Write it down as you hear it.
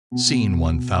Scene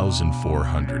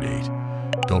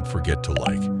 1408. Don't forget to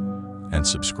like and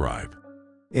subscribe.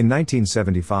 In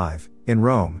 1975, in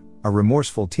Rome, a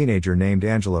remorseful teenager named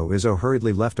Angelo Izzo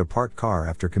hurriedly left a parked car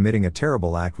after committing a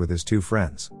terrible act with his two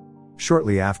friends.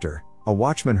 Shortly after, a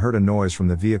watchman heard a noise from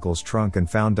the vehicle's trunk and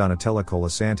found Donatella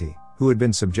Colasanti, who had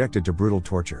been subjected to brutal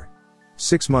torture.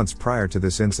 6 months prior to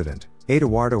this incident,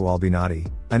 Edoardo Albinati,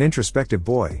 an introspective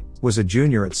boy, was a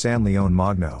junior at San Leone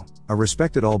Magno, a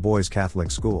respected all-boys Catholic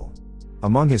school.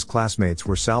 Among his classmates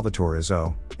were Salvatore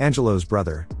Izzo, Angelo's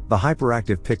brother, the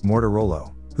hyperactive Pic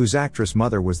Mortarolo, whose actress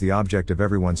mother was the object of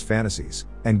everyone's fantasies,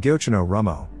 and Giochino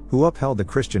Rummo, who upheld the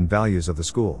Christian values of the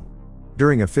school.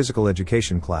 During a physical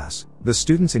education class, the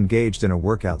students engaged in a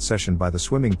workout session by the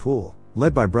swimming pool,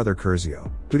 led by Brother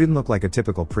Curzio, who didn't look like a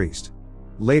typical priest.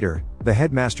 Later, the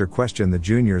headmaster questioned the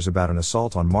juniors about an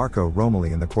assault on Marco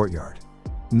Romoli in the courtyard.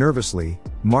 Nervously,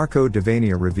 Marco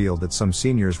Devania revealed that some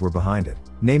seniors were behind it,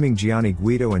 naming Gianni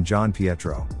Guido and John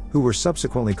Pietro, who were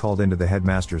subsequently called into the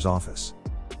headmaster's office.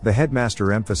 The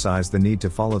headmaster emphasized the need to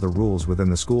follow the rules within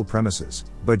the school premises,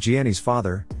 but Gianni's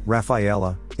father,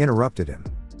 Raffaella, interrupted him.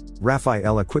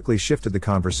 Raffaella quickly shifted the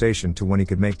conversation to when he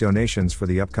could make donations for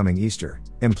the upcoming Easter,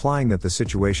 implying that the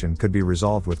situation could be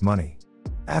resolved with money.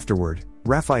 Afterward,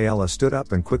 Raffaella stood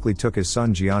up and quickly took his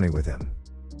son Gianni with him.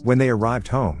 When they arrived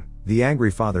home, the angry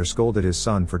father scolded his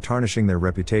son for tarnishing their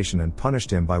reputation and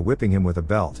punished him by whipping him with a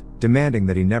belt, demanding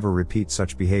that he never repeat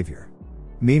such behavior.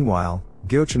 Meanwhile,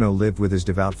 Giochino lived with his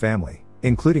devout family,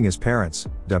 including his parents,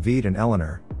 David and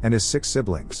Eleanor, and his 6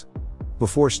 siblings.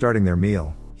 Before starting their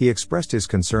meal, he expressed his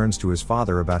concerns to his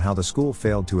father about how the school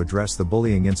failed to address the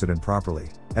bullying incident properly,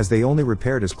 as they only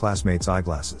repaired his classmates'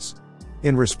 eyeglasses.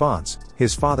 In response,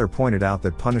 his father pointed out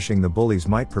that punishing the bullies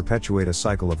might perpetuate a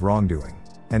cycle of wrongdoing,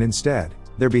 and instead,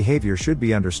 their behavior should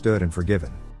be understood and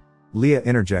forgiven. Leah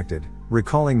interjected,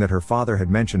 recalling that her father had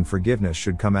mentioned forgiveness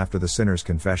should come after the sinner's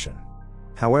confession.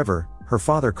 However, her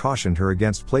father cautioned her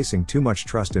against placing too much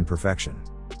trust in perfection.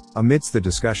 Amidst the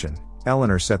discussion,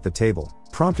 Eleanor set the table,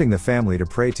 prompting the family to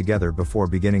pray together before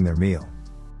beginning their meal.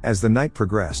 As the night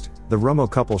progressed, the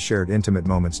Rummo couple shared intimate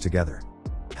moments together.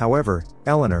 However,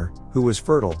 Eleanor, who was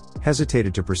fertile,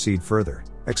 hesitated to proceed further,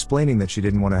 explaining that she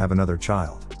didn't want to have another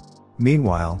child.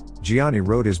 Meanwhile, Gianni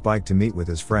rode his bike to meet with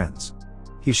his friends.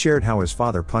 He shared how his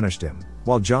father punished him,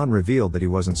 while John revealed that he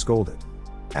wasn't scolded.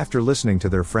 After listening to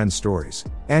their friends' stories,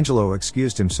 Angelo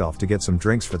excused himself to get some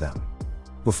drinks for them.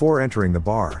 Before entering the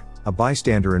bar, a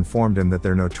bystander informed him that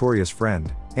their notorious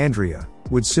friend, Andrea,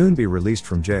 would soon be released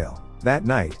from jail. That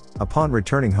night, upon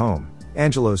returning home,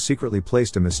 Angelo secretly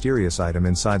placed a mysterious item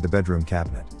inside the bedroom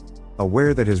cabinet.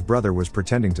 Aware that his brother was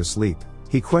pretending to sleep,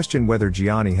 he questioned whether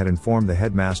Gianni had informed the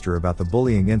headmaster about the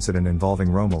bullying incident involving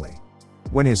Romoli.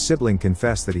 When his sibling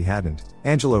confessed that he hadn't,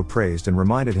 Angelo praised and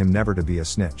reminded him never to be a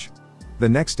snitch. The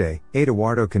next day,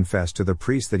 Edoardo confessed to the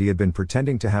priest that he had been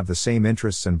pretending to have the same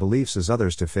interests and beliefs as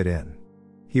others to fit in.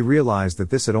 He realized that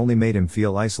this had only made him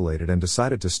feel isolated and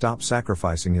decided to stop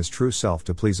sacrificing his true self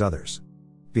to please others.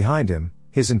 Behind him,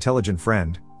 his intelligent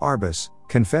friend, Arbus,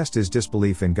 confessed his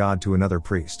disbelief in God to another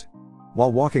priest.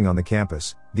 While walking on the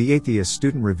campus, the atheist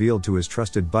student revealed to his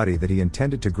trusted buddy that he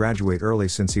intended to graduate early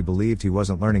since he believed he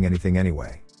wasn't learning anything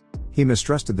anyway. He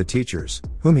mistrusted the teachers,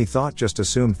 whom he thought just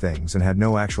assumed things and had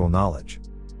no actual knowledge.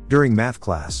 During math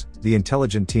class, the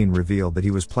intelligent teen revealed that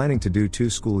he was planning to do 2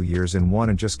 school years in one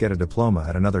and just get a diploma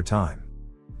at another time.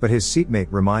 But his seatmate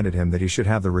reminded him that he should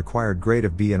have the required grade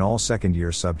of B in all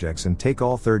second-year subjects and take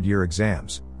all third-year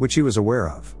exams, which he was aware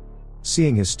of.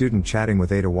 Seeing his student chatting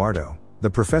with Edoardo, the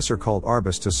professor called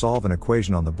Arbus to solve an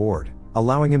equation on the board,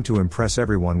 allowing him to impress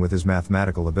everyone with his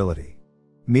mathematical ability.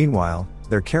 Meanwhile,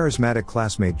 their charismatic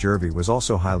classmate Gervi was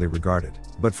also highly regarded,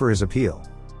 but for his appeal.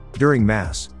 During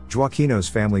Mass, Gioacchino's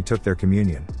family took their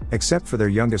communion, except for their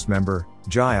youngest member,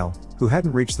 Giles, who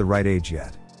hadn't reached the right age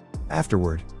yet.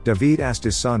 Afterward, David asked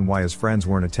his son why his friends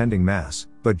weren't attending Mass,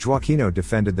 but Gioacchino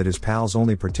defended that his pals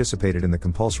only participated in the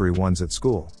compulsory ones at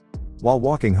school. While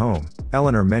walking home,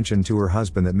 Eleanor mentioned to her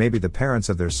husband that maybe the parents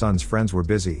of their son's friends were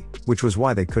busy, which was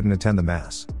why they couldn't attend the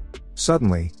Mass.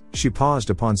 Suddenly, she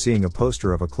paused upon seeing a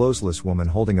poster of a clothesless woman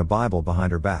holding a Bible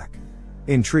behind her back.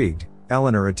 Intrigued,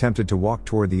 Eleanor attempted to walk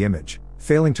toward the image,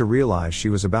 failing to realize she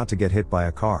was about to get hit by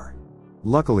a car.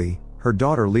 Luckily, her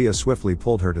daughter Leah swiftly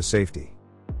pulled her to safety.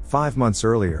 5 months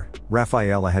earlier,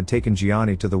 Raffaella had taken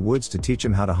Gianni to the woods to teach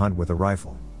him how to hunt with a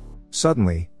rifle.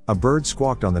 Suddenly, a bird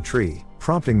squawked on the tree,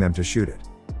 prompting them to shoot it.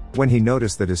 When he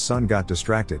noticed that his son got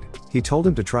distracted, he told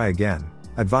him to try again,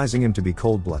 advising him to be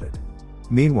cold-blooded.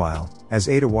 Meanwhile, as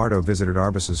Edoardo visited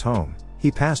Arbus's home,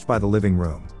 he passed by the living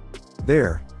room.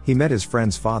 There, he met his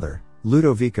friend's father,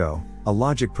 Ludovico, a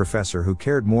logic professor who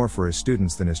cared more for his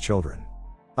students than his children.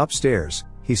 Upstairs,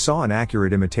 he saw an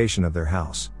accurate imitation of their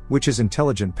house, which his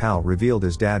intelligent pal revealed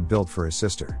his dad built for his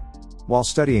sister. While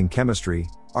studying chemistry,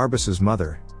 Arbus's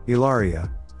mother, Ilaria,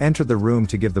 entered the room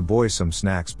to give the boys some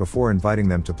snacks before inviting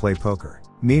them to play poker.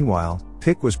 Meanwhile,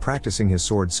 Pick was practicing his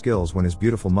sword skills when his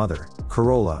beautiful mother,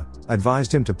 Corolla,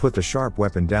 advised him to put the sharp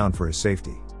weapon down for his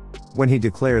safety. When he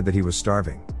declared that he was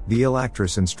starving, the ill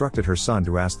actress instructed her son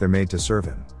to ask their maid to serve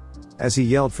him. As he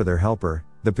yelled for their helper,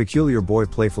 the peculiar boy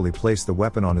playfully placed the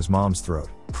weapon on his mom's throat,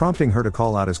 prompting her to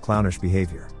call out his clownish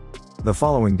behavior. The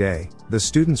following day, the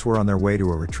students were on their way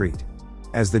to a retreat.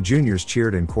 As the juniors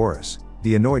cheered in chorus,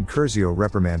 the annoyed Curzio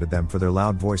reprimanded them for their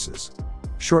loud voices.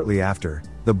 Shortly after,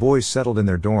 the boys settled in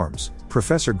their dorms.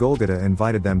 Professor Golgota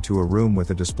invited them to a room with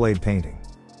a displayed painting.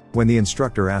 When the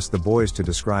instructor asked the boys to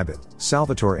describe it,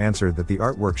 Salvatore answered that the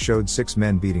artwork showed 6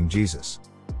 men beating Jesus.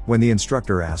 When the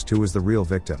instructor asked who was the real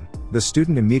victim, the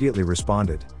student immediately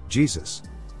responded, Jesus.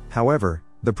 However,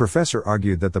 the professor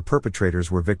argued that the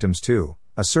perpetrators were victims too,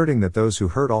 asserting that those who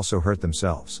hurt also hurt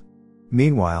themselves.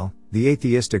 Meanwhile, the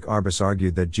atheistic Arbus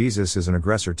argued that Jesus is an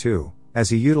aggressor too, as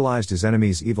he utilized his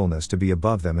enemies' evilness to be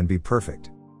above them and be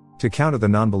perfect. To counter the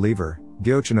non-believer,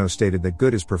 Giochino stated that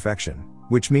good is perfection,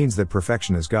 which means that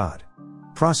perfection is God.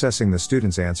 Processing the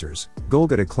students' answers,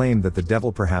 Golgota claimed that the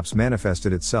devil perhaps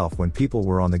manifested itself when people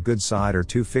were on the good side or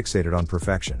too fixated on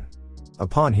perfection.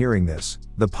 Upon hearing this,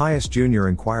 the pious junior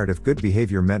inquired if good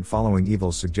behavior meant following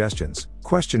evil's suggestions,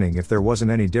 questioning if there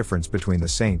wasn't any difference between the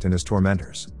saint and his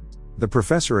tormentors. The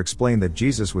professor explained that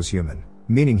Jesus was human,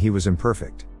 meaning he was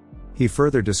imperfect. He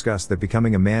further discussed that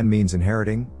becoming a man means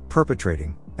inheriting,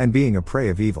 perpetrating, and being a prey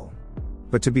of evil.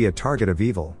 But to be a target of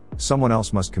evil, someone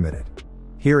else must commit it.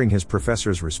 Hearing his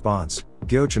professor's response,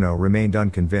 Giochino remained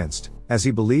unconvinced, as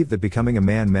he believed that becoming a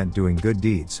man meant doing good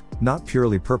deeds, not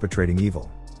purely perpetrating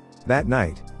evil. That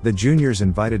night, the juniors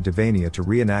invited Devania to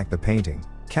reenact the painting,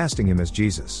 casting him as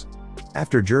Jesus.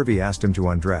 After Jervy asked him to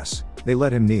undress, they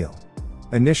let him kneel.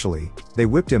 Initially, they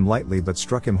whipped him lightly but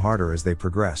struck him harder as they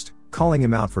progressed, calling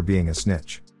him out for being a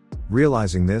snitch.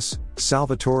 Realizing this,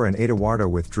 Salvatore and Edoardo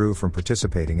withdrew from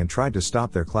participating and tried to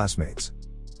stop their classmates.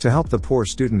 To help the poor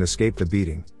student escape the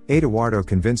beating, Edoardo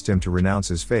convinced him to renounce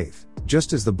his faith,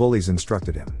 just as the bullies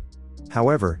instructed him.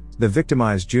 However, the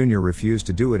victimized junior refused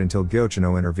to do it until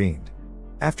Giochino intervened.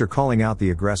 After calling out the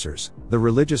aggressors, the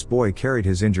religious boy carried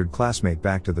his injured classmate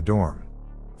back to the dorm.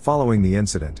 Following the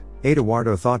incident,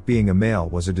 Edoardo thought being a male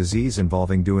was a disease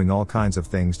involving doing all kinds of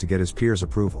things to get his peers'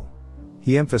 approval.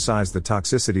 He emphasized the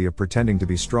toxicity of pretending to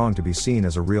be strong to be seen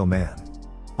as a real man.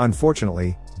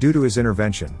 Unfortunately, due to his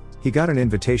intervention, he got an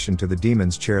invitation to the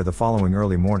demon's chair the following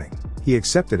early morning. He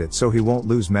accepted it so he won't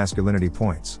lose masculinity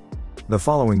points. The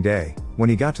following day, when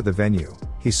he got to the venue,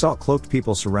 he saw cloaked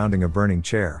people surrounding a burning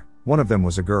chair. One of them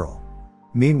was a girl.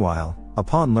 Meanwhile,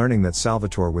 upon learning that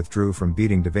Salvatore withdrew from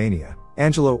beating Devania,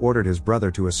 Angelo ordered his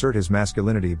brother to assert his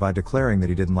masculinity by declaring that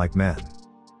he didn't like men.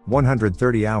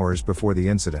 130 hours before the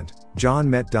incident, John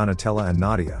met Donatella and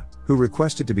Nadia, who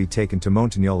requested to be taken to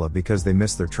Montagnola because they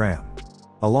missed their tram.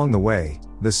 Along the way,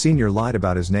 the senior lied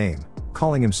about his name,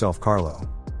 calling himself Carlo.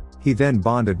 He then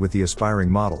bonded with the aspiring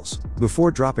models,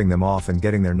 before dropping them off and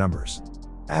getting their numbers.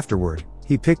 Afterward,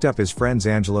 he picked up his friends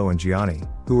Angelo and Gianni,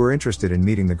 who were interested in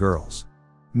meeting the girls.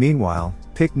 Meanwhile,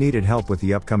 Pick needed help with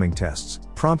the upcoming tests,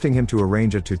 prompting him to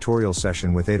arrange a tutorial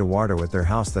session with Edoardo at their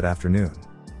house that afternoon.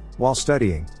 While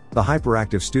studying, the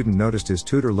hyperactive student noticed his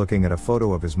tutor looking at a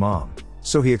photo of his mom,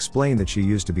 so he explained that she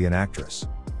used to be an actress.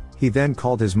 He then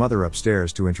called his mother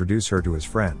upstairs to introduce her to his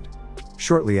friend.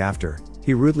 Shortly after,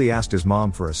 he rudely asked his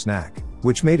mom for a snack,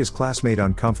 which made his classmate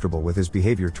uncomfortable with his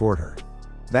behavior toward her.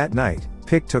 That night,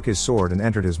 Pick took his sword and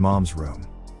entered his mom's room.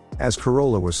 As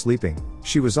Corolla was sleeping,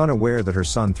 she was unaware that her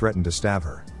son threatened to stab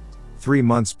her. 3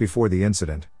 months before the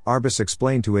incident, Arbus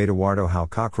explained to Edoardo how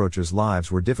cockroaches'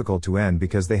 lives were difficult to end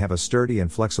because they have a sturdy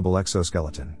and flexible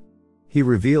exoskeleton. He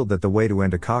revealed that the way to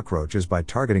end a cockroach is by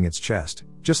targeting its chest,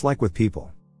 just like with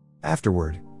people.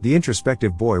 Afterward, the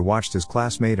introspective boy watched his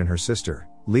classmate and her sister,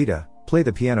 Lita, play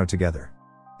the piano together.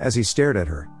 As he stared at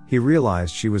her, he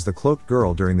realized she was the cloaked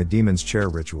girl during the demon's chair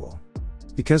ritual.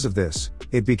 Because of this,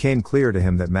 it became clear to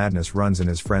him that madness runs in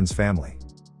his friend's family.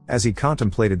 As he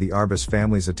contemplated the Arbus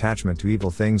family's attachment to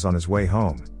evil things on his way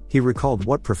home, he recalled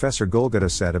what Professor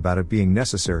Golgota said about it being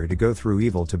necessary to go through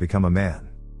evil to become a man.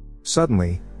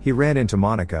 Suddenly, he ran into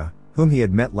Monica, whom he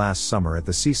had met last summer at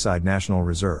the Seaside National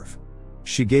Reserve.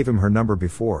 She gave him her number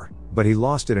before, but he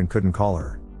lost it and couldn't call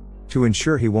her. To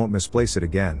ensure he won't misplace it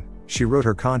again, she wrote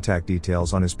her contact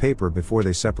details on his paper before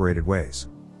they separated ways.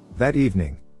 That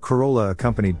evening, Corolla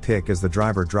accompanied Pick as the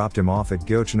driver dropped him off at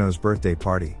Giochino's birthday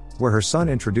party, where her son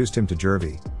introduced him to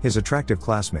Jervy, his attractive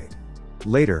classmate.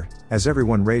 Later, as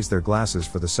everyone raised their glasses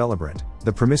for the celebrant,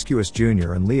 the promiscuous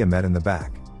Junior and Leah met in the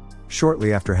back.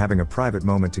 Shortly after having a private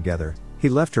moment together, he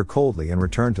left her coldly and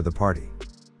returned to the party.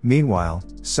 Meanwhile,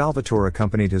 Salvatore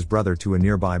accompanied his brother to a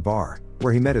nearby bar,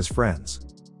 where he met his friends.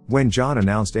 When John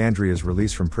announced Andrea's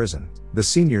release from prison, the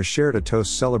seniors shared a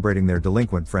toast celebrating their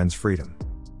delinquent friend's freedom.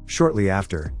 Shortly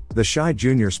after, the shy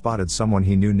Junior spotted someone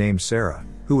he knew named Sarah,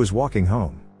 who was walking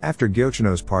home. After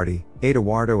Giochino's party,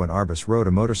 Edoardo and Arbus rode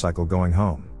a motorcycle going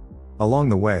home. Along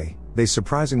the way, they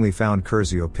surprisingly found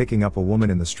Curzio picking up a woman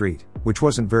in the street, which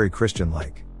wasn't very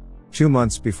Christian-like. 2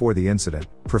 months before the incident,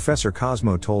 Professor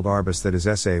Cosmo told Arbus that his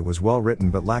essay was well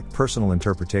written but lacked personal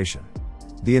interpretation.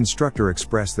 The instructor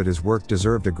expressed that his work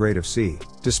deserved a grade of C,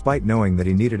 despite knowing that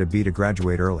he needed a B to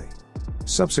graduate early.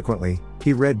 Subsequently,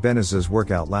 he read Benez's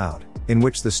work out loud, in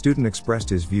which the student expressed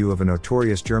his view of a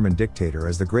notorious German dictator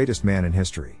as the greatest man in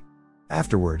history.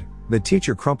 Afterward, the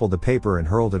teacher crumpled the paper and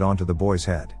hurled it onto the boy's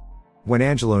head. When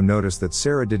Angelo noticed that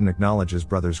Sarah didn't acknowledge his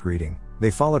brother's greeting, they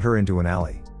followed her into an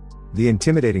alley. The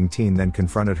intimidating teen then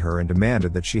confronted her and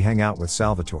demanded that she hang out with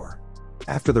Salvatore.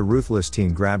 After the ruthless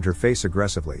teen grabbed her face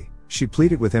aggressively, she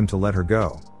pleaded with him to let her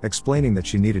go, explaining that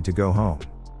she needed to go home.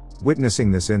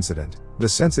 Witnessing this incident, the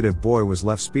sensitive boy was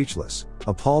left speechless,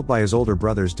 appalled by his older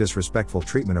brother's disrespectful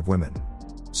treatment of women.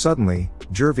 Suddenly,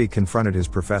 Jervy confronted his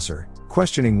professor,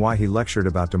 questioning why he lectured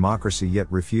about democracy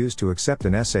yet refused to accept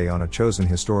an essay on a chosen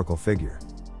historical figure.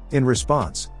 In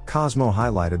response, Cosmo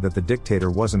highlighted that the dictator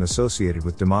wasn't associated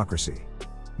with democracy.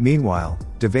 Meanwhile,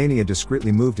 Divania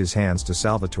discreetly moved his hands to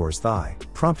Salvatore's thigh,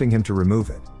 prompting him to remove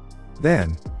it.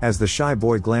 Then, as the shy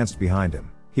boy glanced behind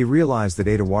him, he realized that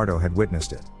Edoardo had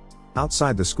witnessed it.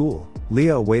 Outside the school,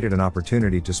 Leah awaited an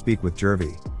opportunity to speak with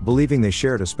Jervy, believing they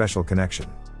shared a special connection.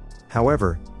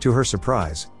 However, to her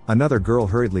surprise, another girl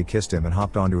hurriedly kissed him and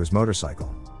hopped onto his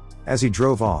motorcycle. As he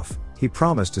drove off, he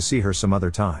promised to see her some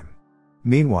other time.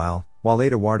 Meanwhile, while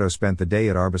Edoardo spent the day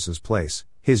at Arbus's place,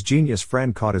 his genius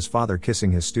friend caught his father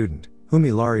kissing his student, whom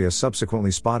Ilaria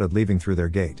subsequently spotted leaving through their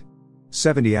gate.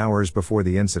 70 hours before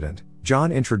the incident,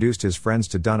 John introduced his friends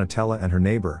to Donatella and her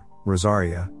neighbor,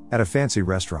 Rosaria, at a fancy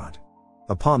restaurant.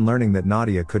 Upon learning that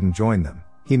Nadia couldn't join them,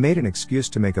 he made an excuse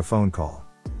to make a phone call.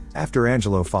 After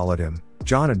Angelo followed him,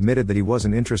 John admitted that he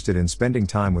wasn't interested in spending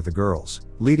time with the girls,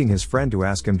 leading his friend to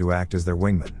ask him to act as their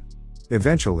wingman.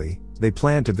 Eventually, they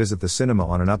planned to visit the cinema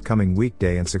on an upcoming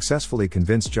weekday and successfully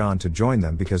convinced John to join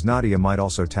them because Nadia might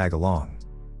also tag along.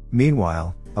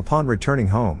 Meanwhile, upon returning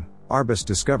home, Arbus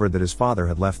discovered that his father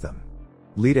had left them.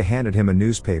 Lita handed him a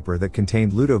newspaper that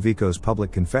contained Ludovico's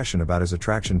public confession about his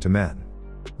attraction to men.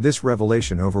 This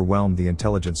revelation overwhelmed the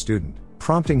intelligent student,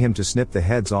 prompting him to snip the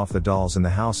heads off the dolls in the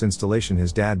house installation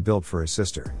his dad built for his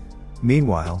sister.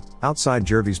 Meanwhile, outside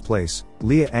Jervy's place,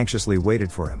 Leah anxiously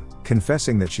waited for him,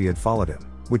 confessing that she had followed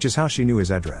him, which is how she knew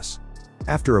his address.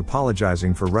 After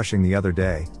apologizing for rushing the other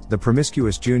day, the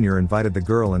promiscuous Junior invited the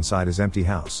girl inside his empty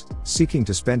house, seeking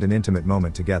to spend an intimate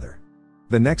moment together.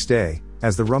 The next day,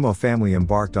 as the Romo family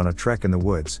embarked on a trek in the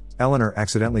woods, Eleanor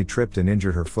accidentally tripped and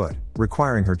injured her foot,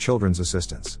 requiring her children's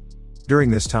assistance. During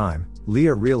this time,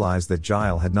 Leah realized that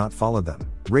Giles had not followed them,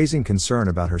 raising concern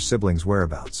about her siblings'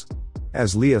 whereabouts.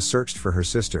 As Leah searched for her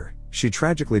sister, she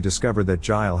tragically discovered that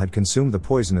Giles had consumed the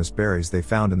poisonous berries they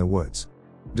found in the woods.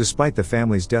 Despite the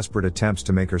family's desperate attempts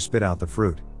to make her spit out the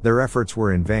fruit, their efforts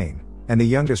were in vain, and the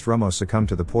youngest Romo succumbed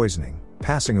to the poisoning,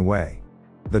 passing away.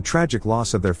 The tragic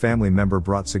loss of their family member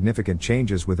brought significant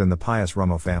changes within the pious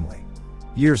Romo family.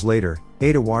 Years later,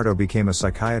 Edoardo became a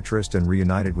psychiatrist and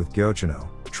reunited with Giochino,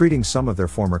 treating some of their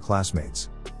former classmates.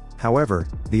 However,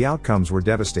 the outcomes were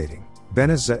devastating.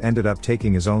 Benezza ended up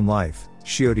taking his own life,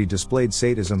 Scioti displayed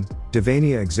sadism,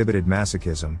 Divania exhibited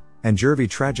masochism, and Jervy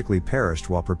tragically perished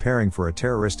while preparing for a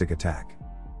terroristic attack.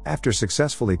 After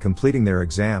successfully completing their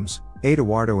exams,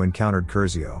 Edoardo encountered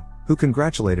Curzio, who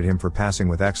congratulated him for passing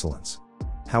with excellence.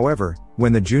 However,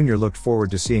 when the junior looked forward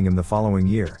to seeing him the following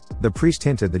year, the priest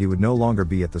hinted that he would no longer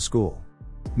be at the school.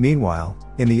 Meanwhile,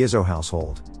 in the Izzo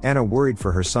household, Anna worried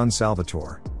for her son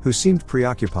Salvatore, who seemed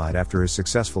preoccupied after his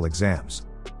successful exams.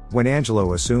 When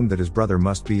Angelo assumed that his brother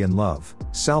must be in love,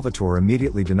 Salvatore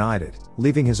immediately denied it,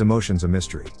 leaving his emotions a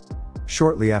mystery.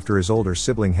 Shortly after his older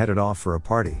sibling headed off for a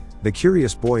party, the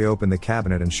curious boy opened the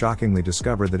cabinet and shockingly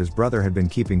discovered that his brother had been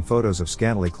keeping photos of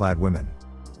scantily clad women.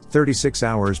 36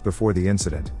 hours before the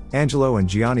incident, Angelo and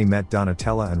Gianni met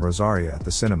Donatella and Rosaria at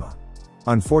the cinema.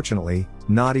 Unfortunately,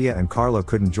 Nadia and Carlo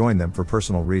couldn't join them for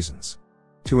personal reasons.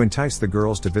 To entice the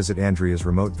girls to visit Andrea's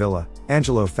remote villa,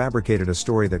 Angelo fabricated a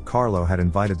story that Carlo had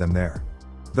invited them there.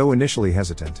 Though initially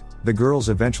hesitant, the girls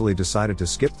eventually decided to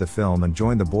skip the film and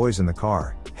join the boys in the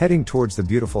car, heading towards the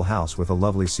beautiful house with a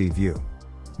lovely sea view.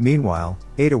 Meanwhile,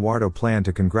 Eduardo planned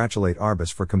to congratulate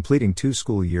Arbus for completing 2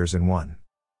 school years in one.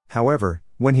 However,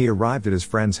 when he arrived at his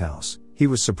friend's house, he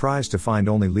was surprised to find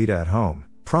only Lita at home,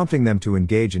 prompting them to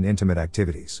engage in intimate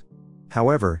activities.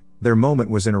 However, their moment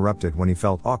was interrupted when he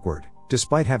felt awkward,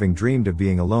 despite having dreamed of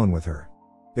being alone with her.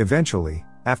 Eventually,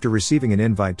 after receiving an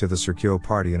invite to the Circuit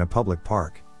party in a public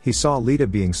park, he saw Lita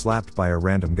being slapped by a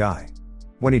random guy.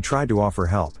 When he tried to offer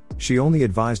help, she only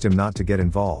advised him not to get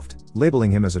involved,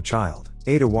 labeling him as a child.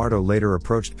 Eduardo later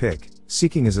approached Pick,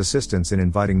 seeking his assistance in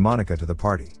inviting Monica to the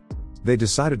party. They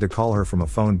decided to call her from a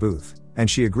phone booth, and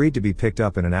she agreed to be picked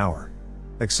up in an hour.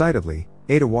 Excitedly,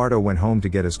 Eduardo went home to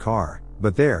get his car,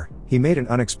 but there, he made an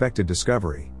unexpected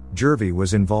discovery. Jervy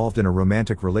was involved in a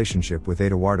romantic relationship with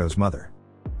Eduardo's mother.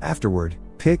 Afterward,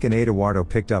 Pick and Eduardo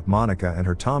picked up Monica and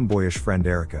her tomboyish friend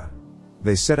Erica.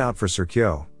 They set out for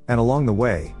Circuit, and along the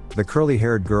way, the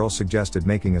curly-haired girl suggested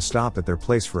making a stop at their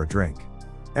place for a drink.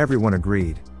 Everyone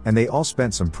agreed, and they all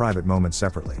spent some private moments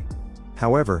separately.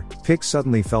 However, Pick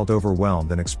suddenly felt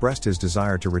overwhelmed and expressed his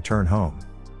desire to return home.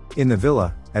 In the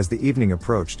villa, as the evening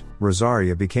approached,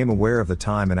 Rosaria became aware of the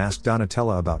time and asked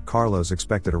Donatella about Carlo's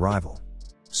expected arrival.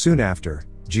 Soon after,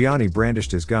 Gianni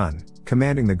brandished his gun,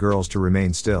 commanding the girls to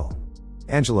remain still.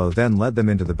 Angelo then led them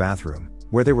into the bathroom,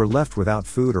 where they were left without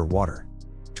food or water.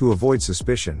 To avoid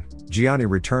suspicion, Gianni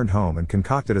returned home and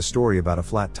concocted a story about a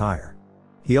flat tire.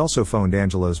 He also phoned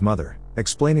Angelo's mother,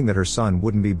 explaining that her son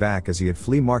wouldn't be back as he had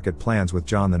flea market plans with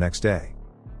John the next day.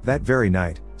 That very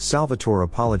night, Salvatore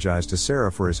apologized to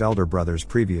Sarah for his elder brother's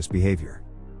previous behavior.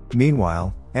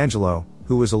 Meanwhile, Angelo,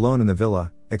 who was alone in the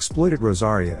villa, exploited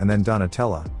Rosaria and then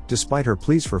Donatella, despite her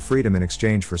pleas for freedom in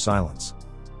exchange for silence.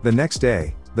 The next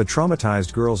day, the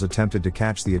traumatized girls attempted to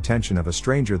catch the attention of a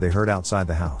stranger they heard outside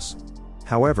the house.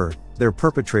 However, their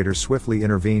perpetrators swiftly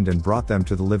intervened and brought them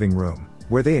to the living room,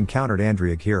 where they encountered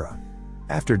Andrea Kira.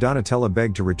 After Donatella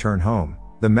begged to return home,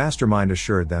 the mastermind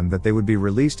assured them that they would be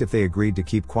released if they agreed to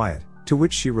keep quiet, to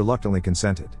which she reluctantly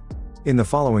consented. In the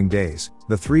following days,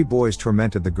 the 3 boys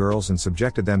tormented the girls and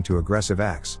subjected them to aggressive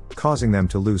acts, causing them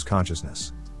to lose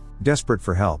consciousness. Desperate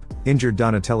for help, injured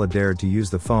Donatella dared to use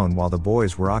the phone while the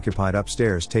boys were occupied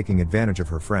upstairs taking advantage of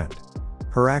her friend.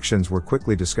 Her actions were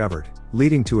quickly discovered,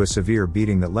 leading to a severe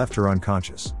beating that left her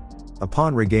unconscious.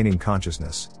 Upon regaining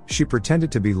consciousness, she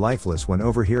pretended to be lifeless when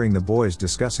overhearing the boys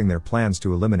discussing their plans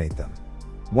to eliminate them.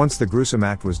 Once the gruesome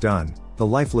act was done, the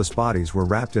lifeless bodies were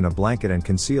wrapped in a blanket and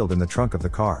concealed in the trunk of the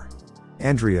car.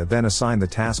 Andrea then assigned the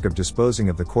task of disposing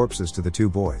of the corpses to the 2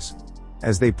 boys.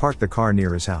 As they parked the car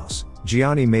near his house,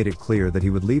 Gianni made it clear that he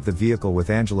would leave the vehicle with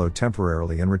Angelo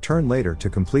temporarily and return later to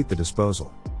complete the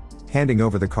disposal. Handing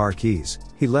over the car keys,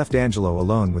 he left Angelo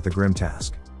alone with the grim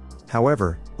task.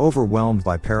 However, overwhelmed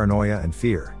by paranoia and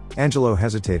fear, Angelo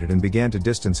hesitated and began to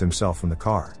distance himself from the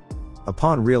car.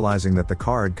 Upon realizing that the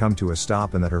car had come to a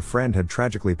stop and that her friend had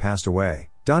tragically passed away,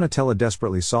 Donatella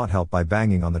desperately sought help by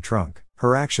banging on the trunk.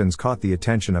 Her actions caught the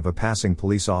attention of a passing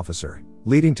police officer,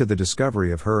 leading to the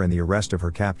discovery of her and the arrest of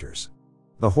her captors.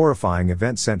 The horrifying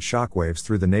event sent shockwaves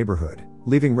through the neighborhood,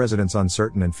 leaving residents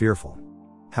uncertain and fearful.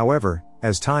 However,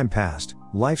 as time passed,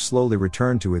 life slowly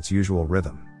returned to its usual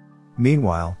rhythm.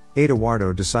 Meanwhile,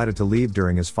 Eduardo decided to leave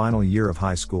during his final year of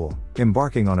high school,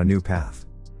 embarking on a new path.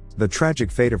 The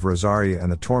tragic fate of Rosaria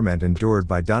and the torment endured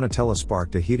by Donatella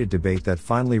sparked a heated debate that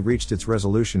finally reached its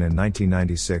resolution in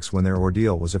 1996 when their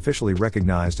ordeal was officially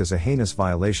recognized as a heinous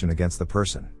violation against the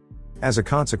person. As a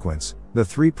consequence, the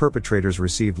 3 perpetrators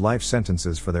received life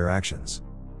sentences for their actions.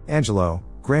 Angelo,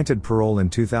 granted parole in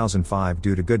 2005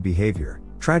 due to good behavior,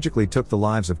 tragically took the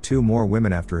lives of 2 more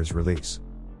women after his release.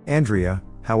 Andrea,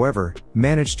 however,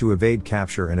 managed to evade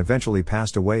capture and eventually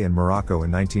passed away in Morocco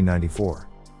in 1994.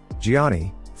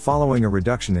 Gianni, following a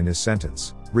reduction in his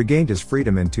sentence, regained his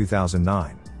freedom in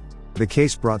 2009. The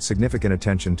case brought significant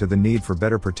attention to the need for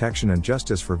better protection and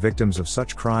justice for victims of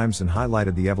such crimes and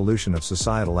highlighted the evolution of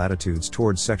societal attitudes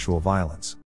towards sexual violence.